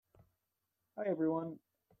Hi, everyone.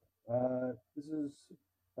 This is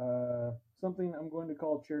something I'm going to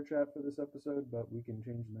call Chair Chat for this episode, but we can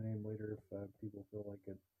change the name later if people feel like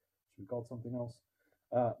it should be called something else.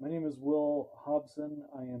 My name is Will Hobson.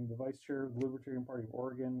 I am the Vice Chair of the Libertarian Party of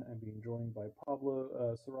Oregon. I'm being joined by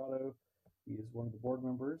Pablo Serrato. He is one of the board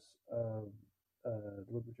members of the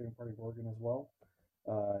Libertarian Party of Oregon as well.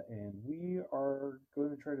 And we are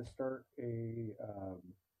going to try to start a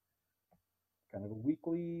kind of a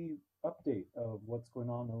weekly update of what's going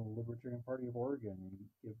on in the Libertarian Party of Oregon and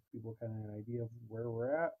give people kind of an idea of where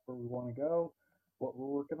we're at, where we want to go, what we're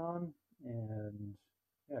working on, and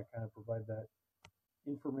yeah, kind of provide that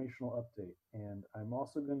informational update. And I'm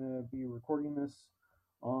also going to be recording this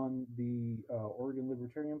on the Oregon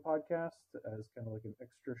Libertarian podcast as kind of like an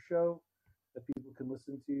extra show that people can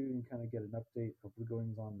listen to and kind of get an update of the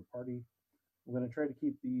goings on in the party. I'm going to try to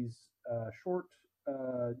keep these short,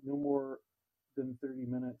 no more than 30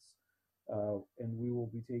 minutes, and we will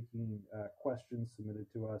be taking questions submitted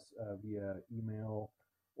to us via email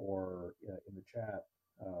or in the chat.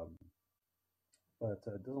 But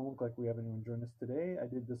it doesn't look like we have anyone join us today. I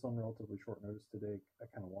did this on relatively short notice today. I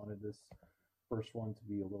kind of wanted this first one to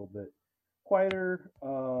be a little bit quieter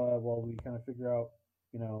while we kind of figure out,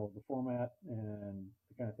 the format and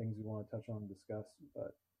the kind of things we want to touch on and discuss.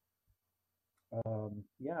 But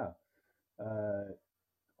yeah,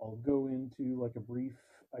 I'll go into like a brief,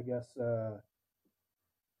 I guess,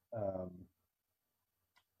 um,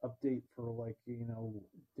 update for like,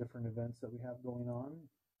 different events that we have going on.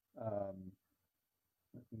 Let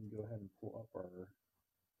me go ahead and pull up our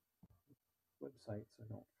website so I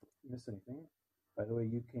don't miss anything. By the way,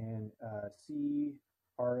 you can see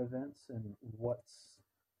our events and what's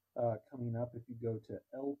coming up if you go to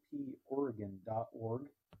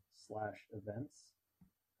lporegon.org/events.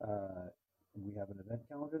 We have an event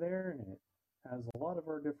calendar there, and it has a lot of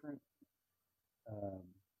our different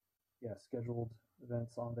scheduled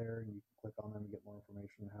events on there, and you can click on them and get more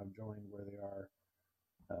information, how to join, where they are,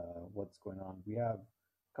 what's going on. We have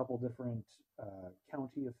a couple different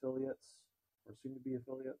county affiliates or soon to be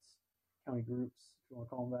affiliates, county groups, if you want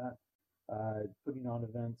to call them that, putting on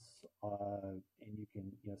events, and you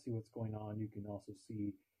can see what's going on. You can also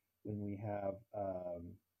see when we have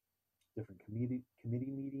different committee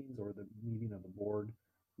meetings or the meeting of the board.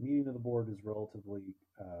 The meeting of the board is relatively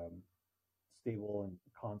stable and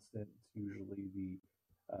constant. It's usually the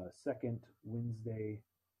second Wednesday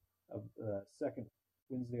of the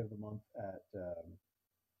month at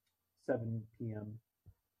 7 p.m.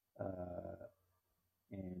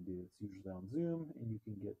 And it's usually on Zoom, and you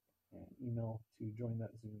can get an email to join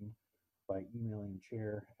that Zoom by emailing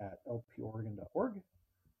chair@lporegon.org.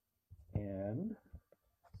 And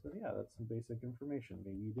so yeah, that's some basic information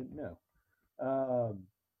maybe you didn't know.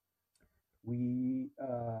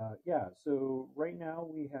 So right now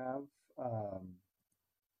we have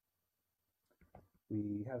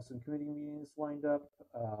some committee meetings lined up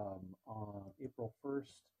on April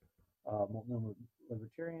 1st. Multnomah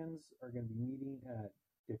Libertarians are going to be meeting at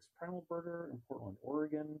Dick's Primal Burger in Portland,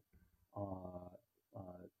 Oregon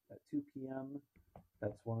at 2 p.m.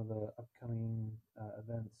 That's one of the upcoming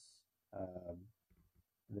events.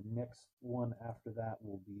 The next one after that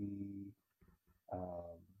will be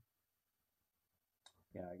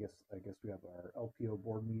I guess we have our LPO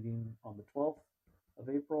board meeting on the 12th of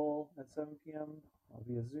April at 7 p.m.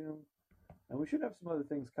 Via Zoom. And we should have some other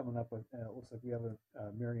things coming up. It looks like we have a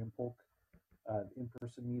Miriam Polk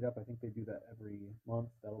in-person meetup. I think they do that every month.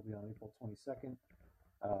 That'll be on April 22nd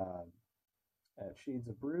at Shades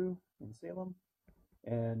of Brew in Salem.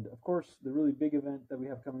 And of course, the really big event that we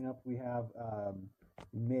have coming up, we have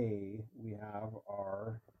May, we have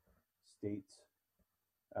our state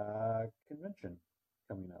convention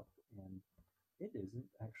coming up, and it isn't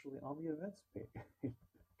actually on the events page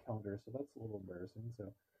calendar, so that's a little embarrassing.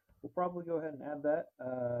 So we'll probably go ahead and add that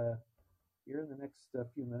here in the next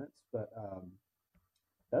few minutes. But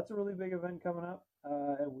that's a really big event coming up,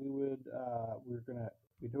 and we'd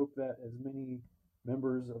hope that as many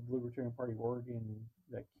members of the Libertarian Party of Oregon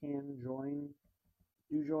that can join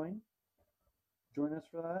us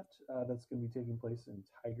for that. That's going to be taking place in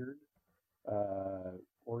Tigard,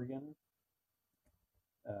 Oregon,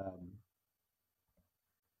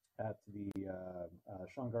 at the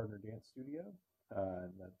Sean Gardner Dance Studio.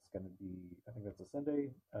 That's going to be, I think that's a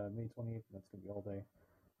Sunday, May 28th, and that's going to be all day.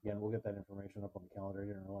 Again, we'll get that information up on the calendar. I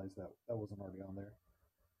didn't realize that wasn't already on there.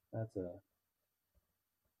 That's a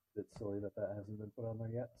bit silly that hasn't been put on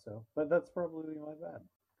there yet. So, but that's probably my bad,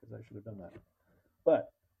 because I should have done that.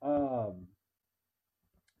 But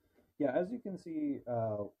yeah, as you can see,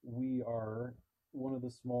 we are one of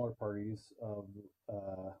the smaller parties of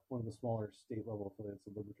one of the the smaller state level affiliates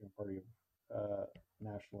of the Libertarian Party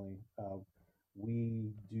nationally,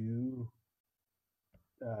 we do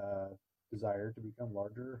desire to become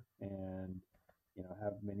larger and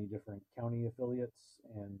have many different county affiliates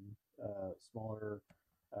and smaller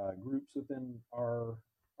groups within our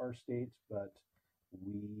state, but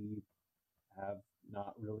we have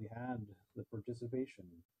not really had the participation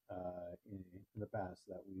in the past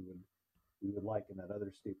that we would like, and that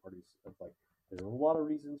other state parties have like. There are a lot of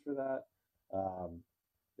reasons for that.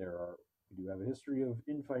 We do have a history of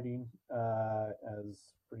infighting,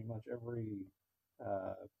 as pretty much every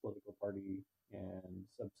political party and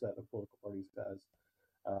subset of political parties has.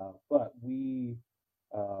 But we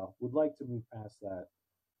would like to move past that.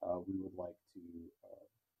 We would like to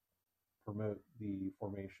promote the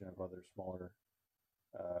formation of other smaller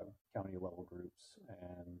county level groups,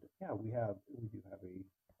 and yeah, we do have an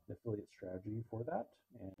affiliate strategy for that.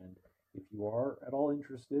 And if you are at all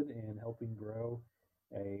interested in helping grow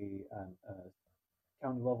a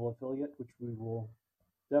county level affiliate, which we will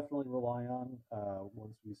definitely rely on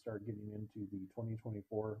once we start getting into the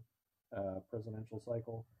 2024 presidential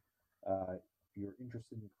cycle. If you're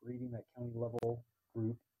interested in creating that county level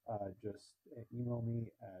group, just email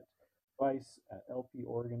me at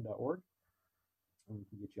vice@lporegon.org and we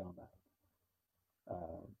can get you on that.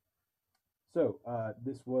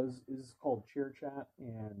 This is called Chair Chat,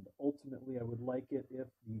 and ultimately I would like it if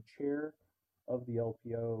the chair of the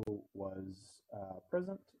LPO was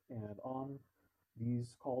present and on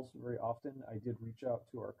these calls very often. I did reach out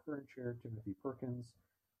to our current chair, Timothy Perkins,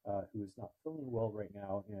 who is not feeling well right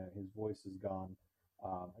now, and his voice is gone.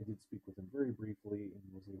 I did speak with him very briefly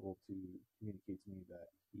and was able to communicate to me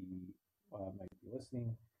that he might be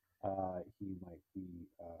listening. He might be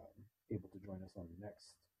able to join us on the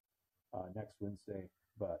next Wednesday,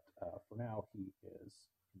 but for now he is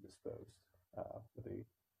indisposed with a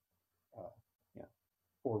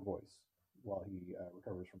poor voice while he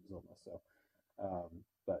recovers from his illness. So,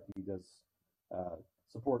 but he does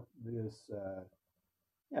support this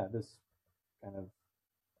this kind of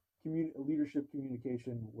leadership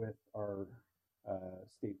communication with our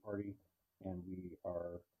state party, and we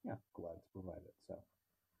are glad to provide it. So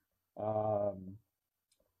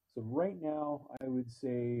so right now I would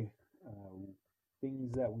say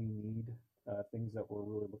things that we need, things that we're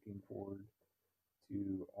really looking forward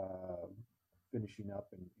to finishing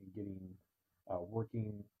up and getting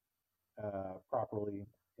working properly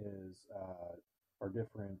is our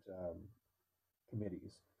different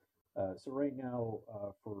committees. So right now,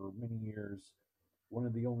 for many years, one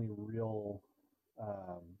of the only real,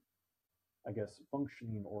 I guess,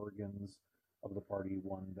 functioning organs of the party,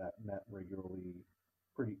 one that met regularly,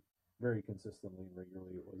 very consistently and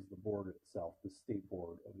regularly, was the board itself, the state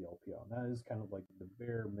board of the LPO. And that is kind of like the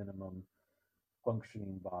bare minimum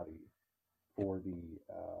functioning body for the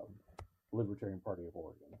Libertarian Party of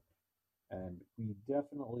Oregon. And we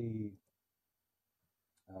definitely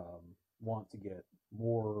want to get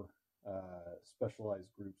more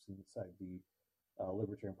specialized groups inside the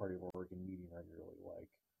Libertarian Party of Oregon meeting regularly, like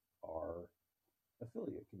our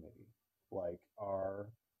affiliate committee, like our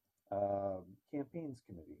campaigns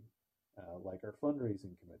committee, like our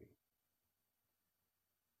fundraising committee.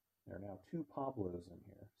 There are now 2 Pablos in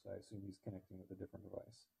here, so I assume he's connecting with a different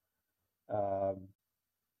device.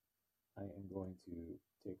 I am going to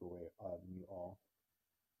take away mute all.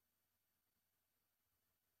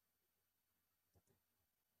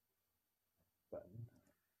 Button.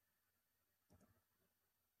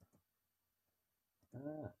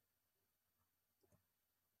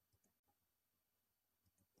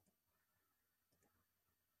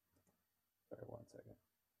 Sorry, 1 second.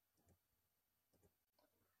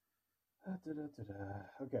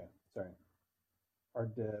 Okay, sorry.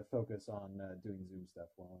 Hard to focus on doing Zoom stuff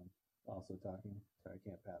while I'm also talking. Sorry, I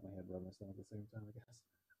can't pat my head, rub my stomach at the same time, I guess.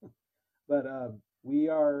 But we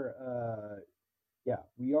are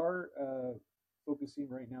focusing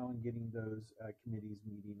right now on getting those committees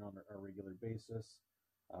meeting on a regular basis.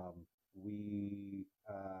 We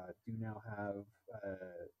do now have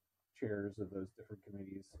chairs of those different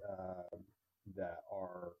committees that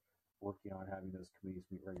are working on having those committees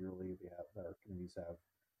meet regularly. Our committees have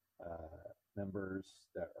members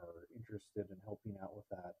that are interested in helping out with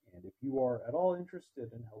that. And if you are at all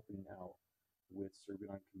interested in helping out with serving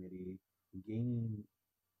on committee, gaining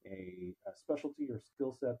a specialty or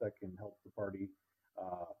skill set that can help the party,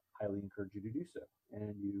 highly encourage you to do so.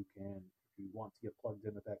 And you can, if you want to get plugged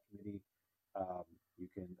in with that committee, you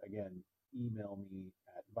can again email me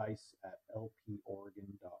at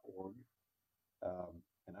vice@lporegon.org,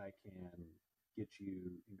 and I can get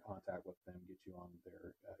you in contact with them, get you on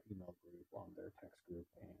their email group, on their text group,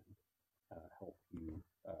 and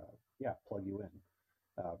plug you in,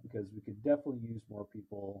 because we could definitely use more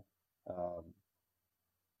people. Um,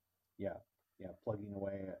 yeah, yeah, plugging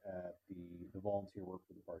away at the volunteer work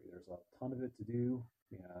for the party. There's a ton of it to do.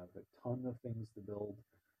 We have a ton of things to build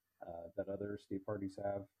that other state parties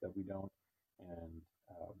have that we don't, and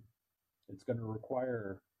it's going to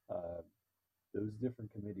require those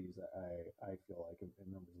different committees. I feel like, and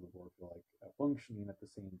members of the board feel like, functioning at the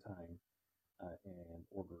same time in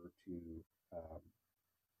order to um,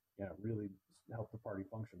 really help the party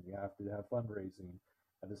function. We have to have fundraising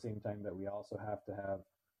at the same time that we also have to have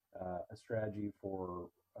a strategy for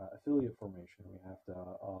affiliate formation. We have to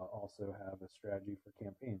also have a strategy for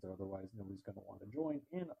campaigns. Otherwise, nobody's going to want to join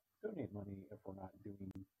and donate money if we're not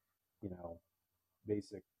doing,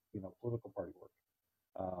 basic, political party work.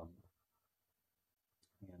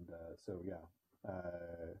 So yeah,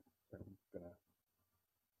 I'm gonna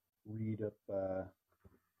read up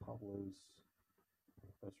Pablo's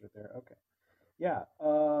post right there. Okay. Yeah.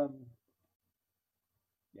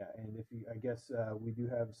 Yeah, and if you, I guess we do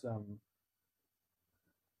have some.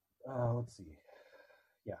 Let's see.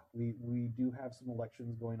 Yeah, we do have some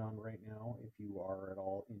elections going on right now. If you are at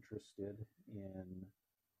all interested in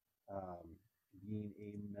um, being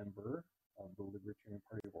a member of the Libertarian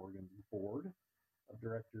Party of Oregon's board of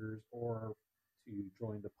directors, or to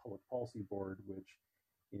join the Public Policy Board, which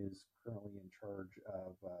is currently in charge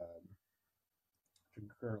of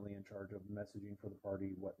messaging for the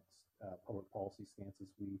party, what public policy stances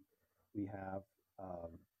we have.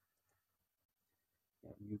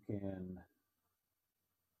 You can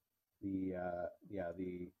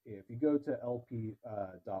if you go to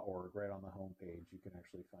lp.org, right on the homepage, you can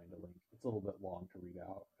actually find a link. It's a little bit long to read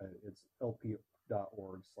out. It's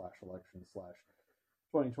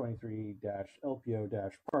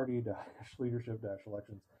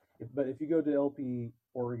lp.org/election/2023-lpo-party-leadership-elections. But if you go to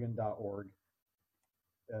lporegon.org,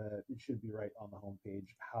 it should be right on the homepage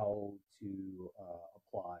how to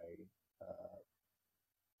apply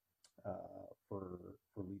for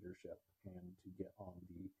leadership and to get on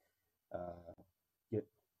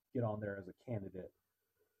get on there as a candidate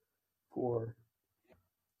for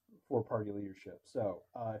party leadership. So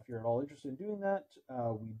if you're at all interested in doing that,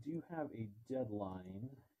 we do have a deadline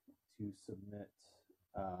to submit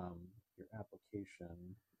your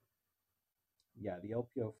application. Yeah, the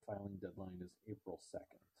LPO filing deadline is April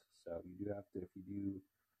 2nd. So you do have to, if you do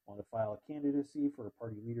want to file a candidacy for a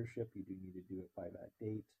party leadership, you do need to do it by that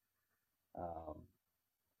date.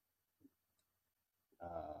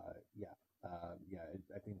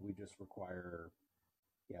 I think we just require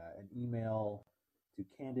an email to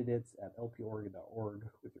candidates at lporegon.org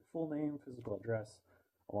with your full name, physical address,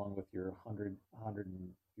 along with your 100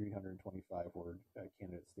 and 325 word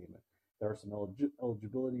candidate statement. There are some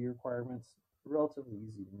eligibility requirements, relatively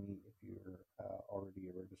easy to meet if you're already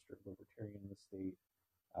a registered libertarian in the state.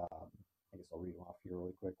 I guess I'll read them off here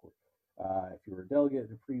really quick. If you were a delegate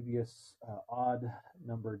in a previous odd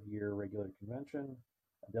numbered year regular convention,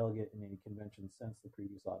 a delegate in any convention since the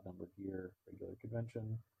previous odd numbered year regular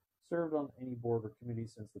convention, served on any board or committee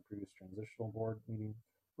since the previous transitional board meeting,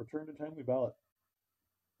 returned a timely ballot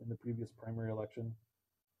in the previous primary election,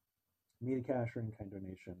 made a cash or in-kind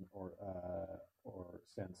donation or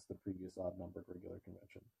since the previous odd numbered regular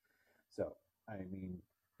convention. So, I mean,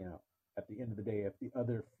 at the end of the day, if the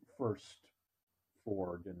other first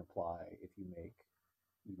four didn't apply, if you make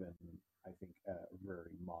even, I think, a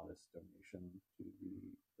very modest donation to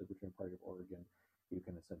the Libertarian Party of Oregon, you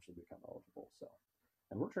can essentially become eligible. So,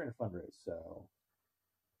 and we're trying to fundraise, so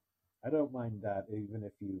I don't mind that. Even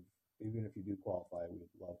if you do qualify, we'd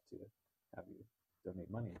love to have you donate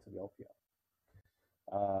money to the LPO,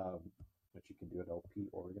 which you can do at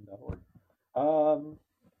lporegon.org. I'm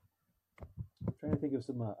trying to think of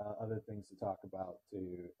some other things to talk about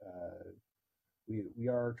too. We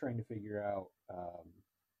are trying to figure out.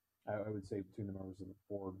 I would say between the members of the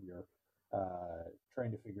board, we are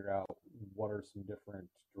trying to figure out what are some different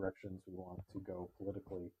directions we want to go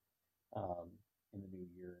politically in the new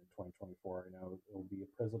year in 2024. I know it will be a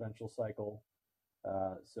presidential cycle,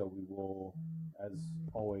 so we will, as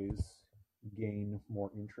always, gain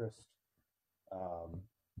more interest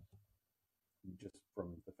just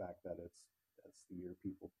from the fact that that's the year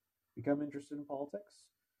people become interested in politics,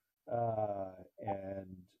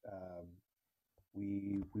 and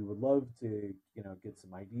we would love to get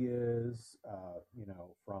some ideas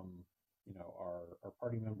from our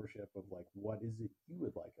party membership of like, what is it you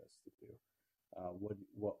would like us to do? What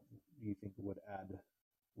do you think would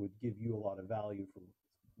give you a lot of value from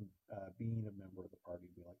being a member of the party?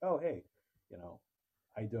 Be like, oh hey,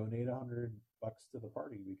 I donate $100 to the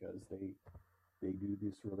party because they they do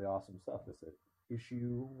this really awesome stuff. Is it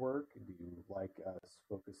issue work? Do you like us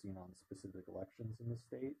focusing on specific elections in the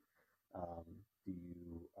state? Do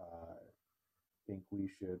you think we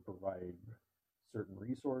should provide certain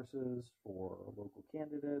resources for local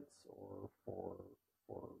candidates or for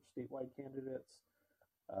statewide candidates?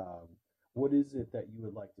 Um, what is it that you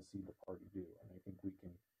would like to see the party do? And I think we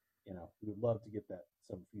can, we would love to get that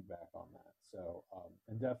some feedback on that. So,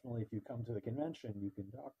 and definitely if you come to the convention, you can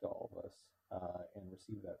talk to all of us and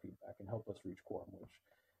receive that feedback and help us reach quorum, which,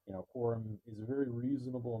 quorum is a very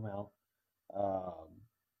reasonable amount um,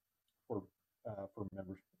 for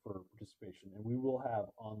members for participation, and we will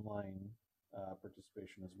have online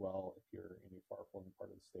participation as well if you're in a far-flung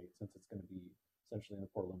part of the state, since it's going to be essentially in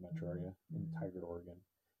the Portland metro area in Tigard, Oregon.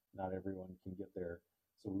 Not everyone can get there,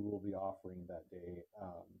 so we will be offering that day,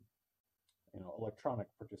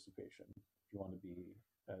 electronic participation. If you want to be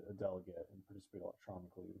a delegate and participate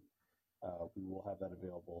electronically, we will have that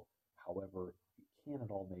available. However, if you can't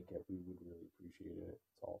at all make it, we would really appreciate it.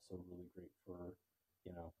 It's also really great for,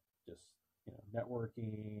 just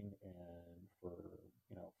networking and for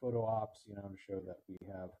photo ops, to show that we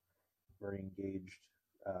have very engaged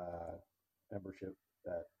membership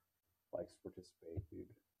that likes to participate.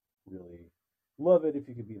 We'd really love it if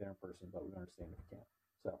you could be there in person, but we understand if you can't.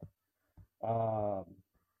 So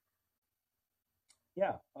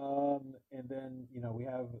and then we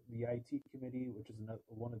have the IT committee, which is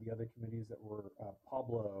one of the other committees that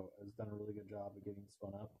Pablo has done a really good job of getting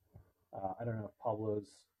spun up. I don't know if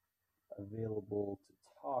Pablo's available to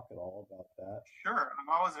talk at all about that. Sure, I'm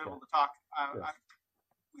always able to talk.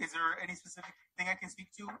 Is there any specific thing I can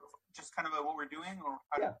speak to? Just kind of what we're doing, or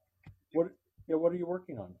what are you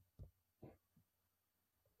working on?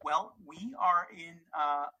 Well, we are in.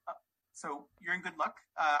 So you're in good luck.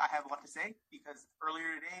 I have a lot to say because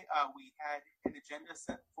earlier today we had an agenda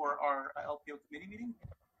set for our LPO committee meeting.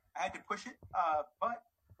 I had to push it, but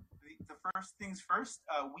the first things first.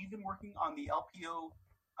 We've been working on the LPO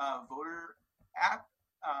voter app.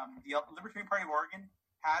 The Libertarian Party of Oregon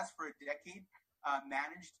has for a decade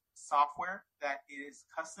managed software that is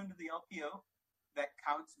custom to the LPO that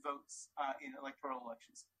counts votes in electoral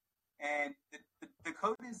elections. And the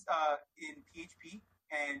code is in PHP,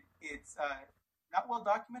 and it's not well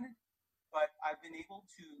documented, but I've been able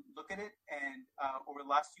to look at it and over the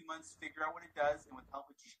last few months figure out what it does, and with the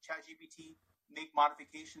help of ChatGPT, make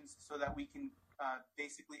modifications so that we can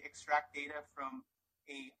basically extract data from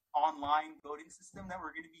a online voting system that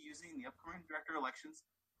we're going to be using in the upcoming director elections,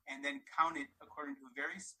 and then count it according to a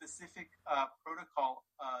very specific protocol,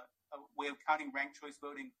 a way of counting ranked choice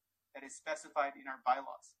voting that is specified in our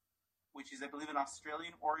bylaws, which is, I believe, an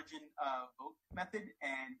Australian origin vote method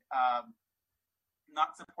and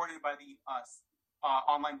not supported by the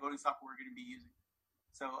online voting software we're going to be using.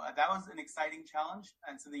 So that was an exciting challenge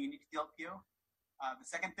and something unique to the LPO. The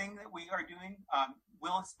second thing that we are doing,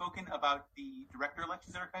 Will has spoken about the director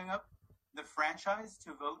elections that are coming up. The franchise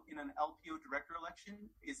to vote in an LPO director election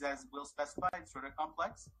is, as Will specified, sort of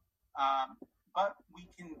complex. But we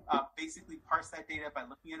can basically parse that data by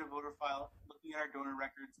looking at a voter file, looking at our donor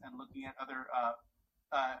records, and looking at other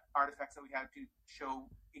artifacts that we have to show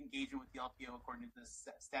engagement with the LPO according to the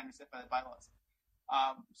standards set by the bylaws.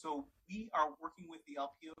 So we are working with the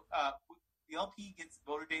LPO. The LP gets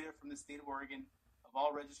voter data from the state of Oregon of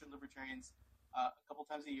all registered libertarians a couple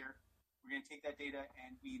times a year. We're going to take that data,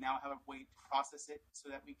 and we now have a way to process it so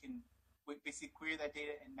that we can basically query that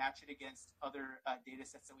data and match it against other data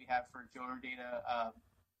sets that we have for donor data,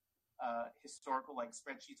 historical like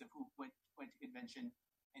spreadsheets of who went to convention,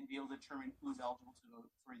 and be able to determine who's eligible to vote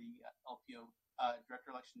for the LPO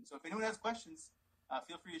director election. So if anyone has questions,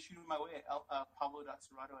 feel free to shoot them my way at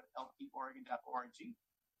pablo.serrato@lporegon.org, and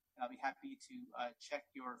I'll be happy to check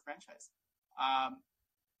your franchise.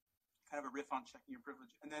 Kind of a riff on checking your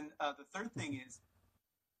privilege. And then the third thing is,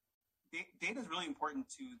 data is really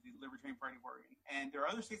important to the Libertarian Party of Oregon, and there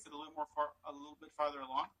are other states that are a little bit farther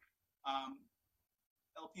along.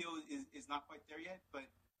 LPO is not quite there yet, but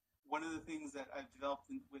one of the things that I've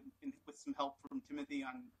developed with some help from Timothy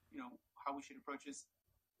on how we should approach this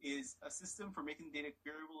is a system for making data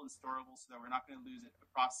queryable and storable, so that we're not going to lose it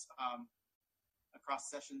across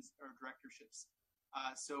sessions or directorships.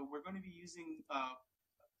 So we're going to be using a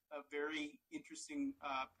very interesting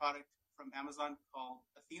product from Amazon called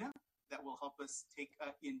Athena that will help us take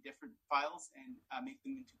in different files and make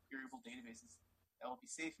them into queryable databases that will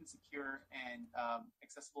be safe and secure and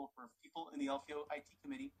accessible for people in the LPO IT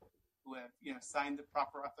committee who have signed the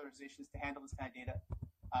proper authorizations to handle this kind of data,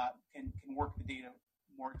 can work the data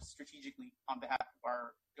more strategically on behalf of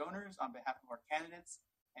our donors, on behalf of our candidates,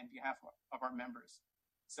 and behalf of our members.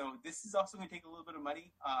 So this is also going to take a little bit of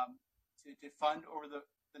money to fund over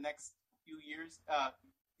the next few years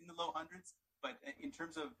in the low hundreds. But in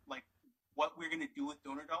terms of like what we're going to do with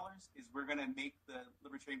donor dollars is we're going to make the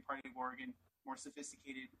Libertarian Party of Oregon more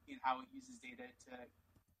sophisticated in how it uses data to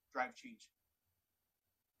drive change.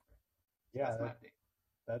 So Yeah, that's my update.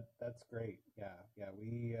 that's great. Yeah,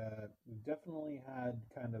 we've definitely had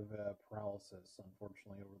kind of a paralysis,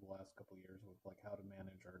 unfortunately, over the last couple of years with like how to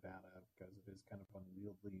manage our data because it is kind of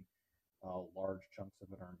unwieldy. Large chunks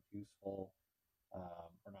of it aren't useful,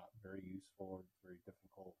 or not very useful, or it's very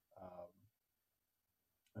difficult.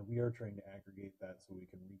 And we are trying to aggregate that so we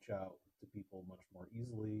can reach out to people much more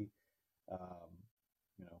easily. Um,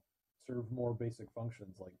 you know, serve more basic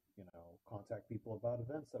functions like contact people about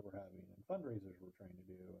events that we're having and fundraisers we're trying to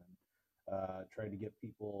do, and try to get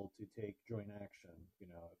people to take joint action.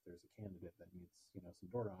 If there's a candidate that needs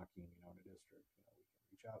some door knocking in a district, we can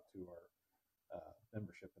reach out to our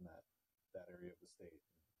membership in that area of the state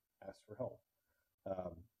and ask for help.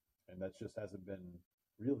 And that just hasn't been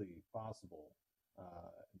really possible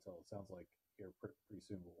until it sounds like here pretty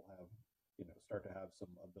soon we'll have start to have some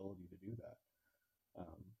ability to do that.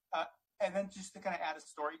 And then just to kind of add a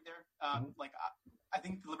story there, like I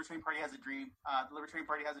think the Libertarian Party has a dream. The Libertarian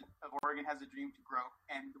Party of Oregon has a dream to grow,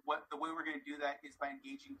 and the way we're going to do that is by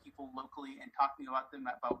engaging people locally and talking about them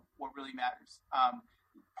about what really matters.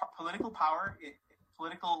 Political power,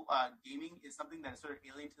 political gaming is something that is sort of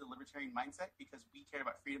alien to the libertarian mindset because we care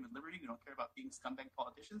about freedom and liberty. We don't care about being scumbag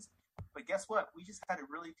politicians. But guess what? We just had a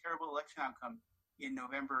really terrible election outcome in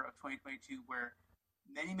November of 2022 where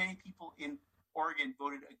many people in Oregon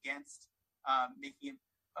voted against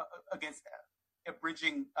against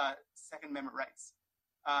abridging Second Amendment rights.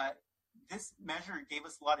 This measure gave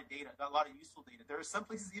us a lot of data, a lot of useful data. There are some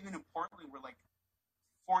places, even in Portland, where like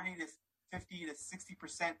 40 to 50 to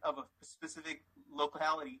 60% of a specific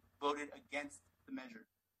locality voted against the measure.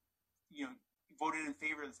 Voted in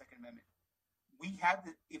favor of the Second Amendment.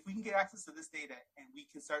 If we can get access to this data and we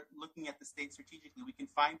can start looking at the state strategically, we can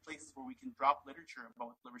find places where we can drop literature about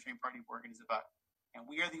what the Libertarian Party of Oregon is about. And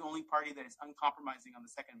we are the only party that is uncompromising on the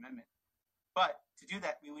Second Amendment. But to do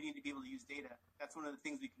that, we need to be able to use data. That's one of the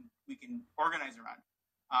things we can organize around.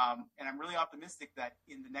 And I'm really optimistic that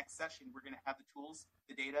in the next session, we're going to have the tools,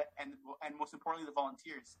 the data, and most importantly, the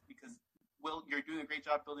volunteers, because Will, you're doing a great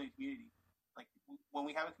job building a community. Like when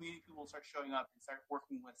we have a community, people will start showing up and start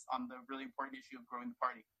working with us on the really important issue of growing the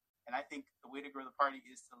party. And I think the way to grow the party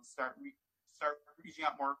is to start reaching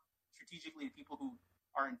out more strategically to people who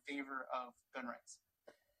are in favor of gun rights.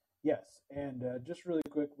 Yes, and just really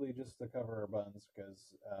quickly, just to cover our buns,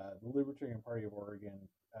 because the Libertarian Party of Oregon,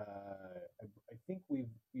 I think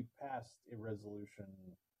we've passed a resolution,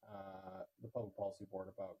 the Public Policy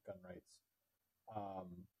Board, about gun rights.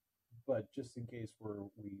 But just in case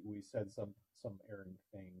we said some errant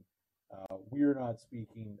thing, we are not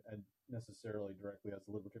speaking necessarily directly as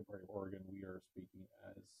the Libertarian Party of Oregon. We are speaking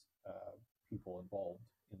as people involved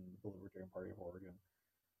in the Libertarian Party of Oregon.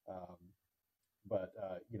 But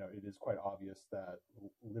it is quite obvious that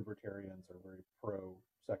libertarians are very pro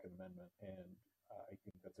Second Amendment, and I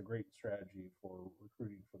think that's a great strategy for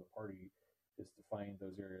recruiting for the party, is to find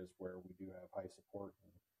those areas where we do have high support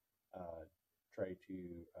and try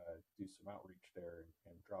to do some outreach there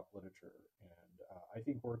and drop literature. And I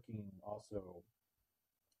think working also,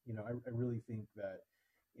 I really think that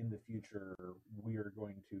in the future we are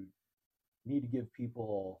going to need to give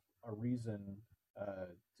people a reason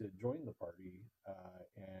to join the party,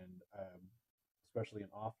 and especially in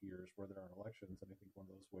off years where there aren't elections. And I think one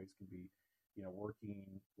of those ways can be,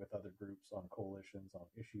 working with other groups on coalitions on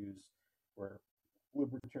issues where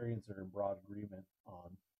libertarians are in broad agreement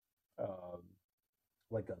on,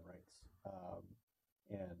 like gun rights,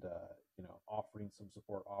 and offering some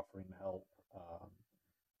support, offering help,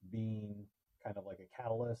 being kind of like a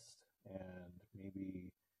catalyst and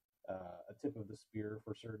maybe a tip of the spear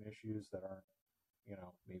for certain issues that aren't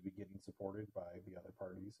maybe getting supported by the other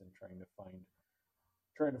parties, and trying to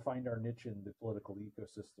find our niche in the political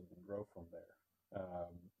ecosystem and grow from there.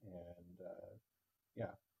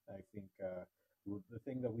 Yeah, I think the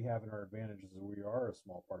thing that we have in our advantage is we are a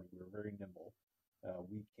small party. We're very nimble.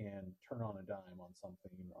 We can turn on a dime on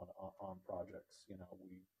something, on projects.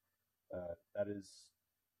 That is,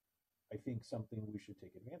 I think, something we should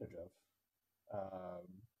take advantage of,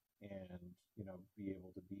 and be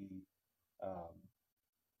able to be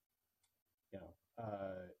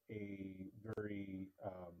a very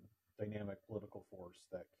dynamic political force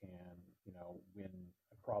that can, when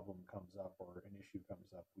a problem comes up or an issue comes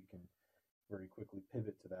up, we can very quickly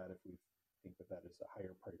pivot to that if we think that is a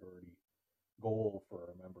higher priority goal for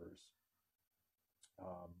our members.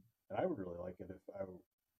 And I would really like it if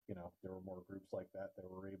there were more groups like that that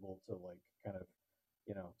were able to like kind of,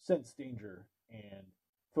 sense danger and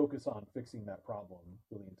focus on fixing that problem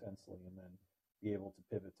really intensely, and then be able to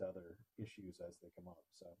pivot to other issues as they come up.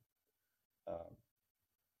 So, um,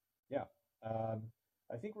 yeah, um,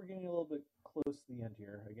 I think we're getting a little bit close to the end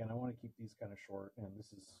here. Again, I want to keep these kind of short, and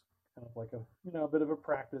this is kind of like a bit of a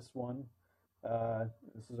practice one.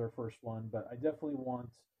 This is our first one, but I definitely want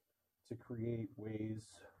to create ways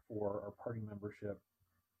for our party membership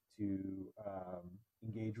to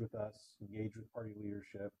engage with us, engage with party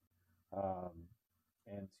leadership, um,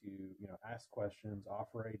 and to ask questions,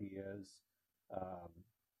 offer ideas, um,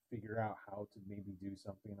 figure out how to maybe do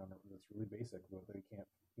something that's really basic, but they can't,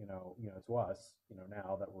 to us,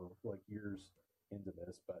 now that we're like years into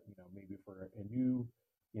this, but maybe for a new,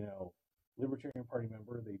 you know, Libertarian Party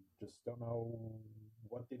member, they just don't know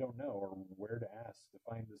what they don't know or where to ask to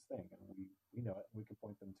find this thing, and we know it, and we can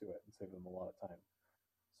point them to it and save them a lot of time.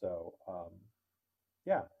 So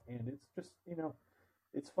yeah, and it's just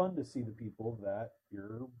it's fun to see the people that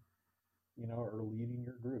you're are leading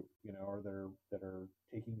your group, or that are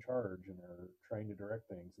taking charge and are trying to direct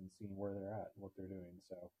things and seeing where they're at and what they're doing.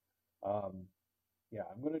 So yeah,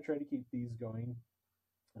 I'm going to try to keep these going,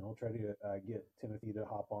 and I'll try to get Timothy to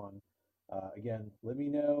hop on. Again, let me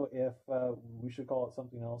know if we should call it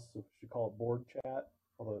something else. If we should call it board chat,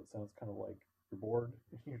 although it sounds kind of like you're bored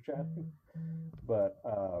if you're chatting. But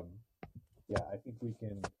yeah, I think we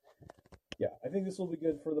can. Yeah, I think this will be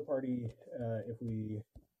good for the party if we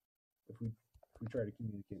try to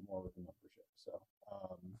communicate more with the membership. So,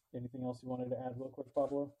 anything else you wanted to add, real quick,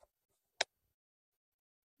 Pablo?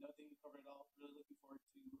 No, I think we covered it all. Really looking forward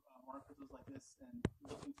to more episodes like this, and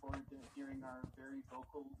looking forward to hearing our very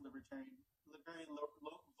vocal libertarian,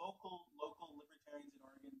 vocal local libertarians in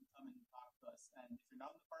Oregon come and talk to us. And if you're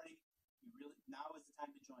not in the party, now is the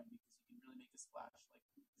time to join, because you can really make a splash. Like,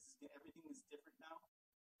 everything is different now.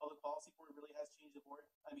 Public Policy Board really has changed the board.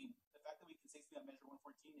 I mean, the fact that we can say something on Measure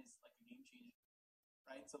 114 is like a game changer,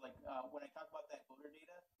 right? So like when I talk about that voter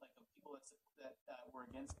data, like of people that were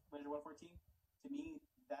against Measure 114, to me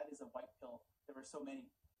that is a white pill. There were so many,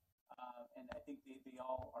 and I think they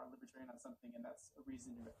all are libertarian on something, and that's a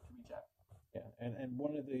reason to reach out. Yeah, and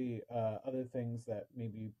one of the other things that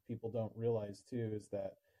maybe people don't realize too is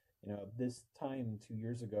that this time 2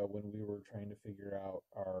 years ago, when we were trying to figure out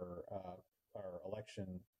our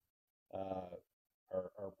election,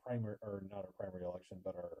 our primary, or not our primary election,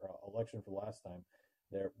 but our election for the last time,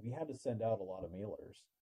 we had to send out a lot of mailers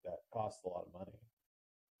that cost a lot of money,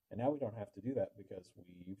 and now we don't have to do that because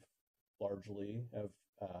we've largely have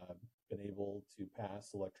been able to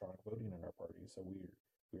pass electronic voting in our party. So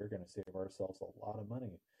we are going to save ourselves a lot of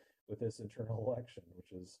money with this internal election,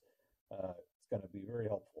 which is it's going to be very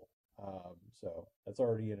helpful. So that's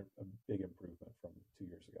already a big improvement from 2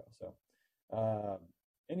 years ago. So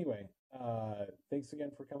anyway, thanks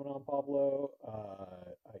again for coming on, Pablo.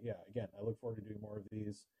 Yeah, again, I look forward to doing more of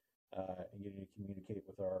these and getting to communicate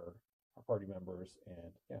with our party members,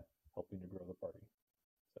 and yeah, helping to grow the party.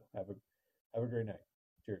 So have a great night.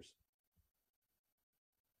 Cheers.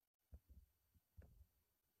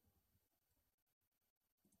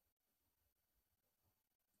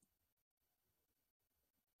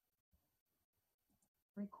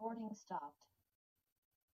 Recording stopped.